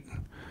great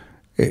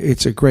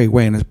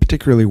way, and it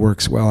particularly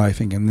works well, I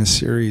think, in this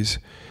series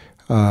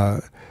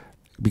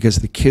because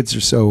the kids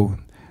are so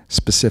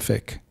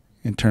specific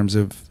in terms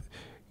of,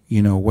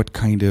 what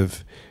kind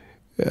of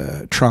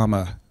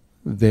trauma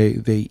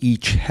they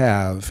each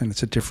have, and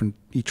it's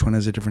each one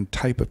has a different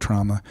type of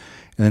trauma,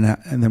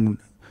 and then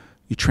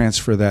you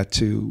transfer that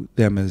to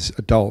them as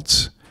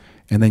adults,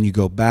 and then you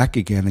go back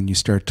again and you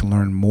start to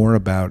learn more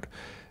about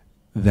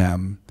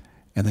them,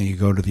 and then you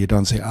go to the adult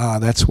and say,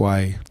 that's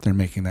why they're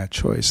making that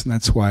choice, and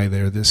that's why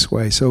they're this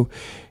way. So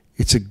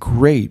it's a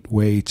great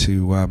way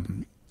to,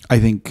 I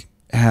think,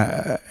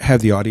 have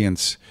the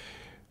audience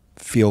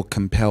feel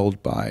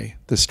compelled by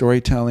the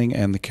storytelling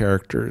and the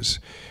characters,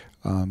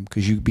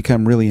 because you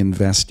become really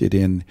invested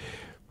in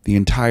the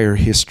entire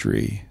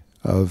history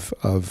of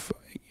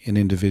an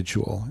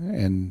individual,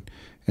 and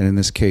in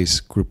this case,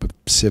 group of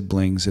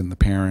siblings and the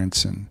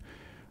parents, and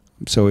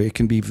so it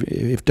can be,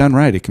 if done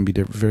right, it can be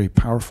very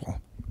powerful.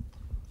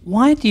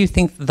 Why do you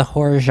think the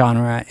horror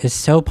genre is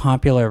so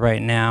popular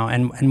right now,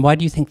 and why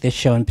do you think this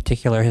show in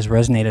particular has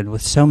resonated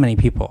with so many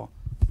people?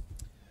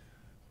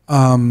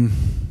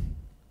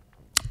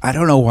 I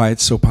don't know why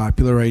it's so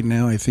popular right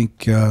now. I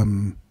think I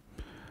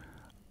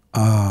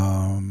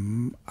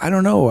don't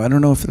know. I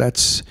don't know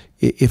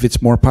if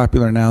it's more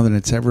popular now than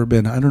it's ever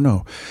been. I don't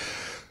know.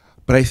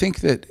 But I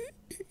think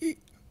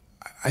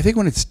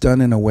when it's done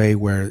in a way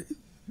where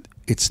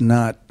it's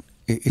not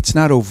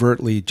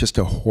overtly just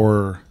a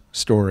horror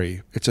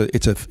story.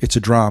 It's a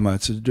drama.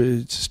 It's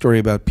a story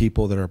about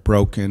people that are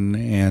broken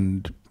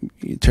and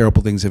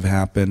terrible things have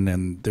happened,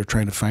 and they're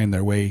trying to find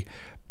their way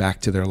back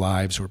to their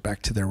lives or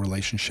back to their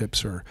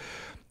relationships,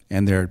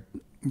 and they're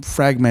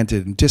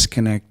fragmented and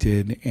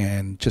disconnected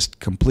and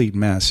just complete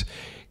mess.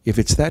 If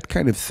it's that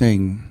kind of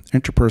thing,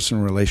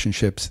 interpersonal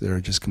relationships that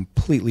are just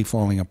completely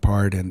falling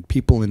apart and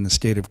people in the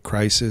state of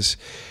crisis,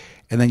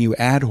 and then you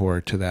add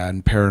horror to that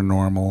and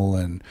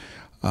paranormal and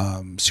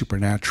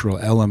supernatural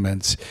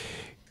elements,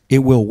 it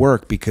will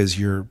work because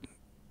you're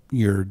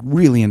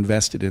really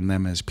invested in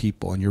them as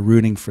people, and you're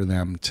rooting for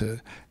them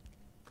to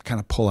kind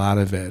of pull out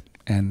of it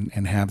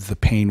and have the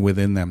pain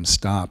within them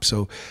stop.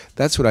 So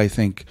that's what I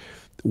think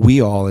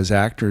we all as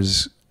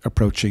actors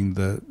approaching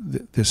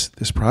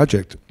this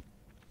project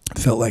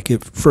felt like.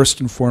 It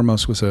first and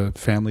foremost was a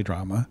family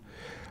drama,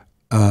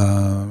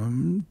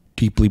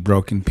 deeply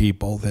broken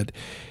people that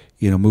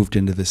moved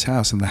into this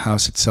house, and the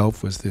house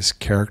itself was this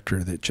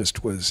character that just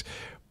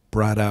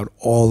brought out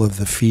all of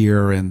the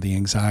fear and the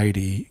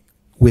anxiety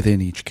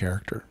within each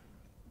character.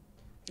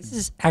 This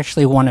is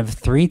actually one of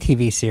 3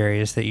 TV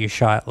series that you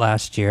shot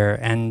last year,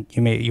 and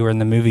you were in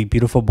the movie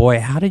Beautiful Boy.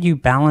 How did you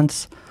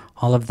balance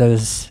all of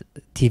those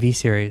TV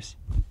series?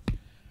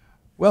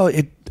 Well,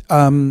 it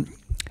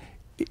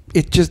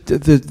just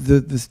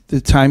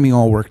the timing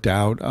all worked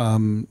out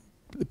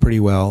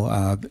pretty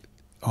well.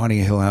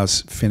 Haunting a Hill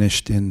House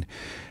finished in,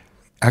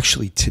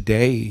 actually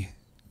today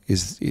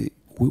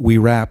we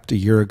wrapped a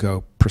year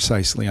ago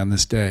precisely on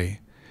this day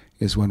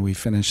is when we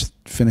finished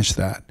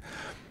that.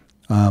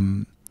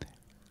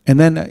 And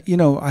then,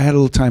 I had a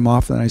little time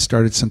off, and I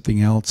started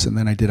something else, and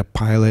then I did a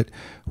pilot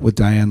with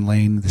Diane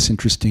Lane, this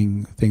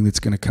interesting thing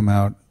that's going to come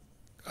out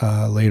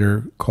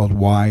later called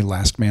Why,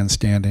 Last Man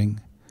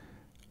Standing.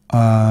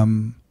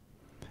 And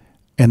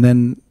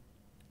then,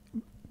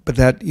 but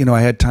that,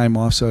 I had time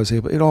off, so I was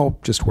able, it all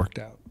just worked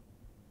out.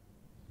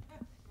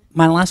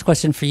 My last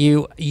question for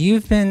you.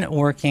 You've been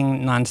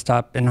working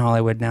nonstop in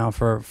Hollywood now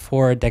for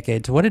 4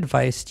 decades. What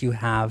advice do you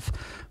have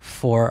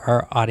for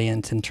our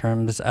audience in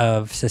terms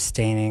of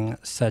sustaining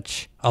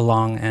such a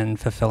long and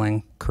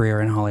fulfilling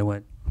career in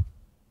Hollywood?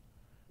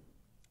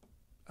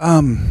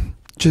 To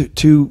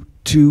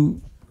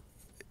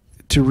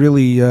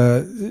really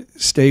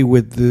stay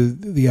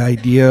with the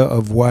idea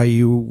of why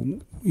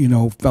you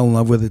fell in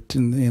love with it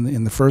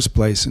in the first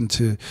place, and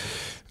to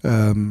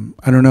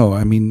I don't know.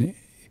 I mean,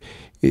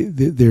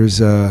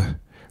 there's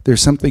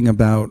something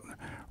about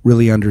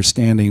really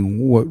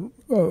understanding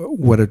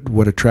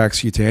what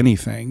attracts you to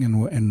anything,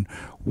 and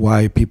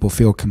why people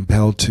feel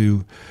compelled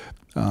to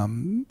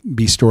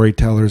be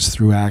storytellers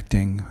through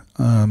acting.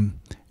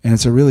 And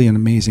it's an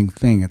amazing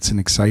thing. It's an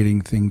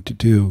exciting thing to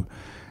do.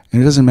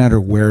 And it doesn't matter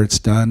where it's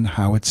done,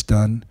 how it's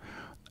done.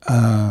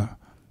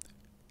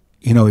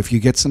 If you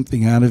get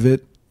something out of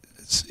it,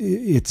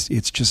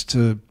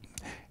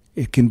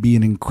 it can be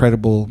an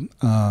incredible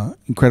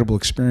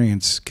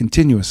experience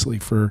continuously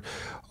for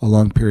a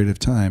long period of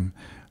time.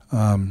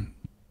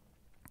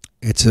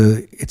 It's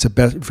a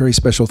very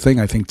special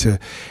thing, I think, to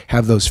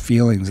have those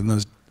feelings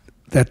and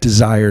that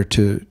desire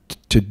to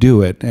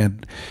do it.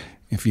 And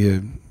if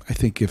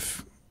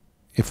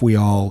we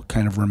all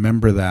kind of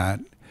remember that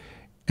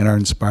and are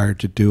inspired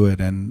to do it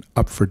and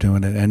up for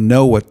doing it and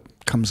know what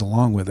comes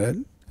along with it,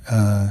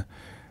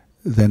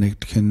 then it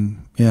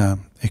can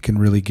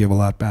really give a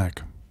lot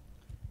back.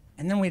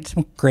 And then we had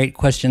some great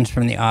questions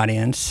from the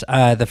audience.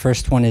 The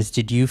first one is,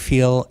 did you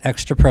feel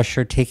extra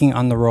pressure taking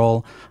on the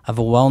role of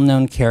a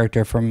well-known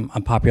character from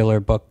a popular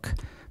book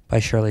by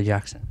Shirley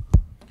Jackson?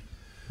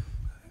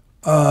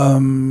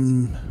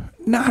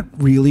 Not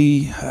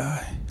really.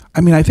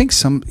 I mean, I think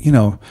some,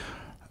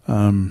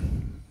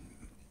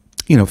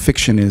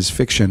 fiction is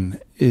fiction.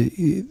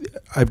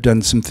 I've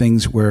done some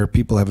things where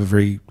people have a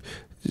very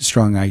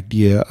strong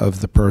idea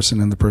of the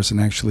person, and the person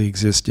actually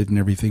existed and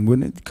everything.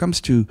 When it comes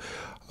to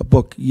a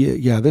book,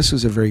 this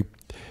was a very,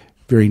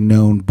 very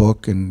known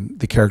book, and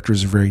the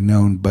characters are very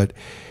known. But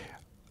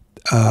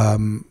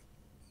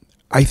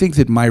I think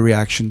that my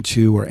reaction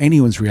to, or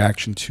anyone's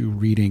reaction to,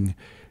 reading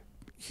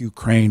Hugh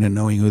Crane and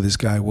knowing who this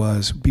guy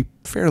was would be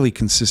fairly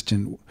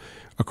consistent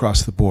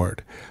across the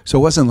board. So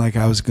it wasn't like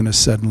I was going to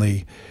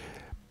suddenly,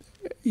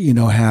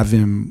 have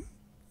him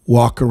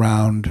walk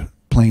around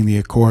playing the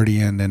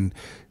accordion and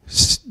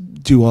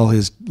do all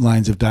his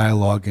lines of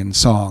dialogue in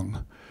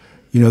song.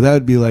 That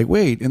would be like,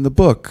 wait, in the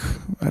book,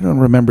 I don't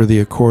remember the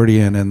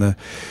accordion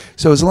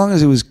so as long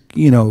as it was,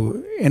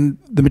 and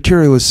the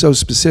material is so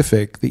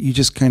specific that you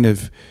just kind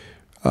of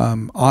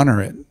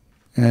honor it.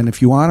 And if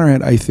you honor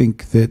it, I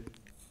think that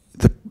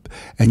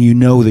and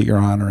that you're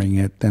honoring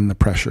it, then the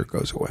pressure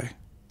goes away.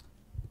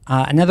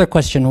 Another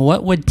question,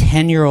 what would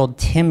 10-year-old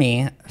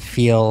Timmy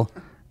feel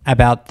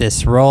about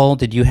this role?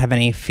 Did you have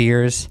any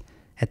fears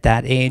at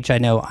that age? I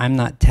know I'm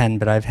not 10,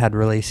 but I've had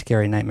really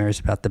scary nightmares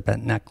about the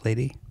bent neck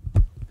lady.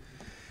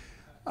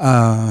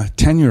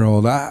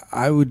 10-year-old,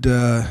 I would,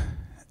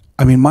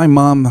 my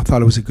mom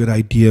thought it was a good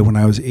idea when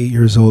I was 8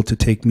 years old to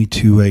take me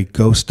to a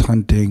ghost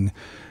hunting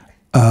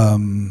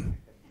kind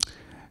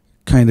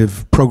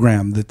of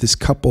program that this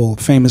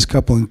famous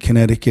couple in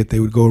Connecticut,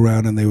 they would go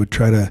around and they would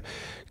try to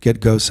get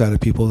ghosts out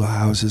of people's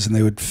houses, and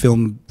they would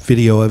film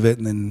video of it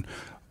and then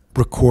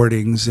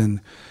recordings,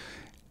 and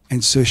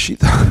so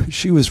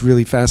she was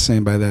really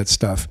fascinated by that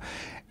stuff,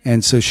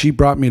 and so she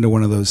brought me to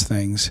one of those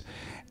things,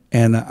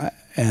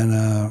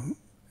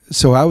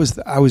 so I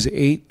was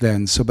 8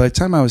 then. So by the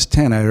time I was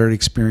 10, I had already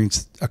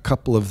experienced a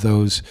couple of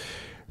those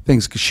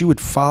things, because she would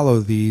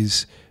follow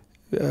these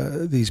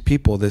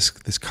people,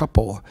 this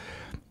couple,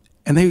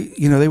 and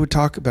they would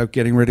talk about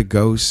getting rid of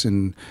ghosts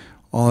and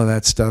all of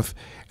that stuff.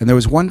 And there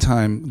was one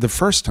time, the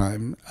first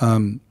time,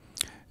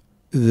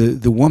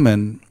 the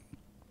woman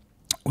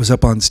was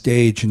up on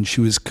stage, and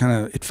she was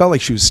it felt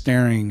like she was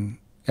staring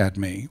at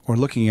me or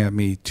looking at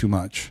me too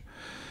much.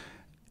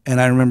 And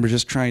I remember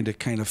just trying to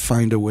kind of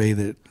find a way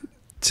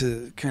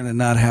to kind of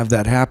not have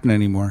that happen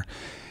anymore.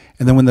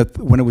 And then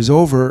when it was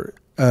over,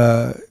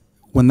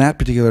 when that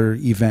particular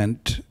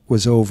event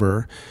was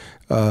over,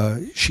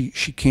 she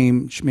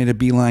made a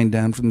beeline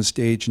down from the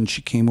stage, and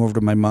she came over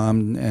to my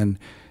mom,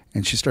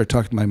 and she started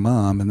talking to my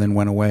mom, and then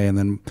went away. And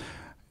then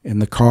in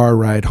the car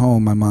ride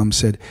home, my mom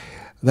said,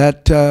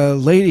 that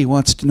lady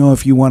wants to know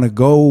if you want to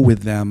go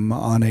with them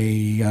on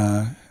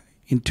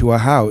into a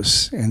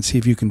house and see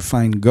if you can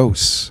find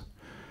ghosts.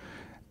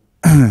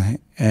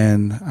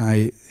 And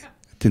I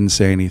didn't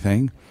say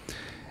anything.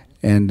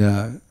 And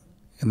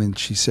then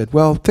she said,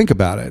 well, think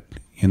about it,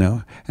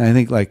 And I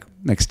think like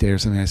next day or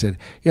something, I said,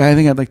 yeah, I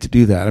think I'd like to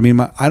do that. I mean,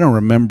 I don't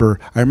remember.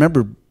 I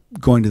remember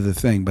going to the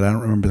thing, but I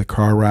don't remember the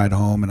car ride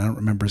home, and I don't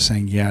remember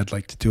saying, yeah, I'd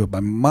like to do it. My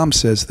mom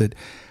says that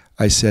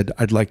I said,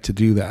 I'd like to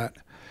do that.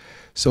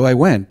 So I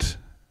went,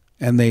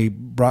 and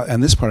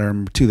and this part I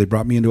remember too, they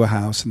brought me into a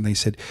house, and they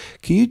said,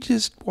 can you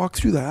just walk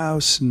through the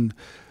house and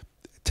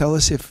tell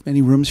us if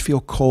any rooms feel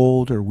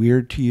cold or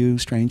weird to you,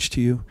 strange to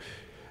you?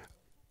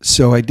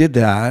 so I did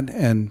that,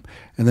 and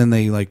then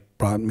they like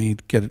brought me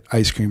to get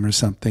ice cream or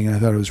something, and I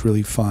thought it was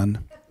really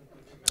fun.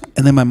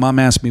 And then my mom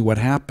asked me what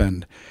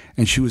happened,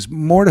 and she was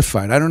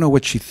mortified. I don't know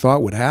what she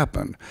thought would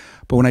happen,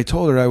 but when I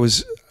told her I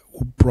was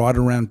brought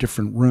around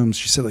different rooms,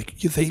 she said, like,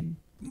 they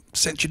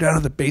sent you down to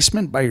the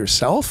basement by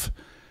yourself?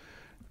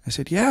 I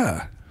said,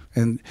 yeah.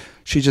 And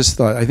she just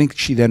thought, I think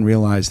she then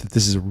realized that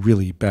this is a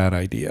really bad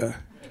idea.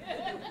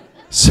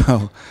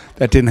 So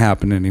that didn't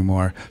happen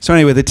anymore. So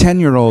anyway, the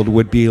 10-year-old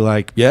would be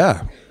like,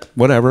 yeah,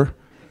 whatever.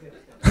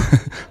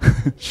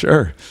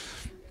 Sure.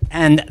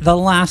 And the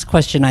last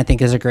question, I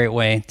think, is a great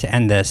way to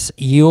end this.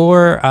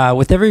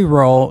 With every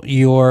role,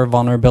 your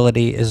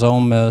vulnerability is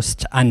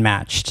almost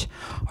unmatched.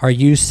 Are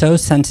you so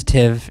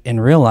sensitive in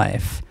real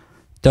life?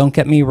 Don't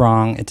get me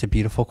wrong, it's a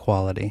beautiful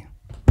quality.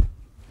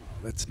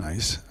 That's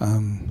nice.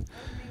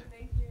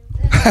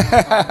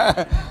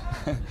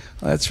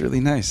 That's really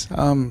nice.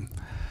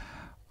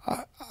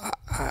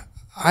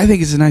 I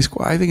think it's a nice.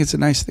 I think it's a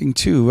nice thing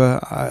too.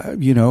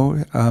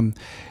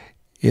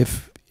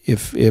 If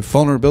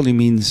vulnerability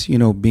means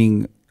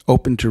being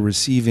open to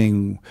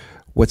receiving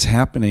what's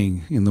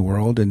happening in the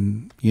world,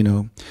 and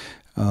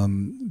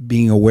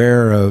being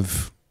aware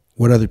of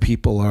what other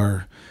people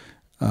are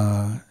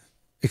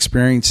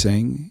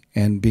experiencing,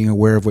 and being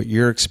aware of what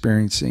you're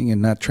experiencing,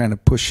 and not trying to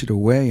push it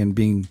away, and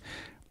being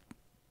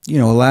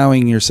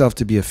allowing yourself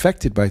to be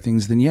affected by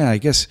things, then yeah, I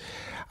guess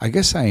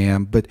I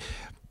am. But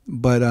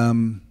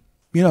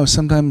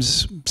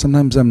sometimes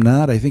I'm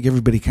not. I think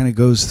everybody kind of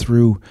goes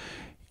through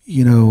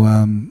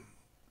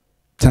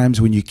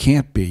times when you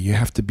can't be. You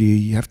have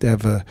to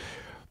have a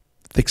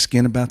thick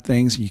skin about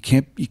things. You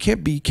can't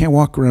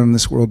walk around in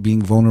this world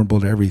being vulnerable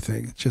to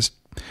everything.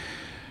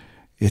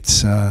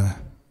 It's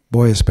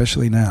boy,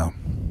 especially now.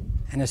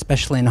 And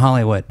especially in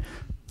Hollywood.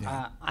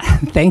 Yeah.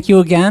 Thank you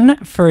again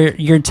for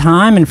your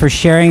time and for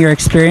sharing your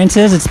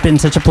experiences. It's been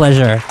such a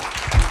pleasure.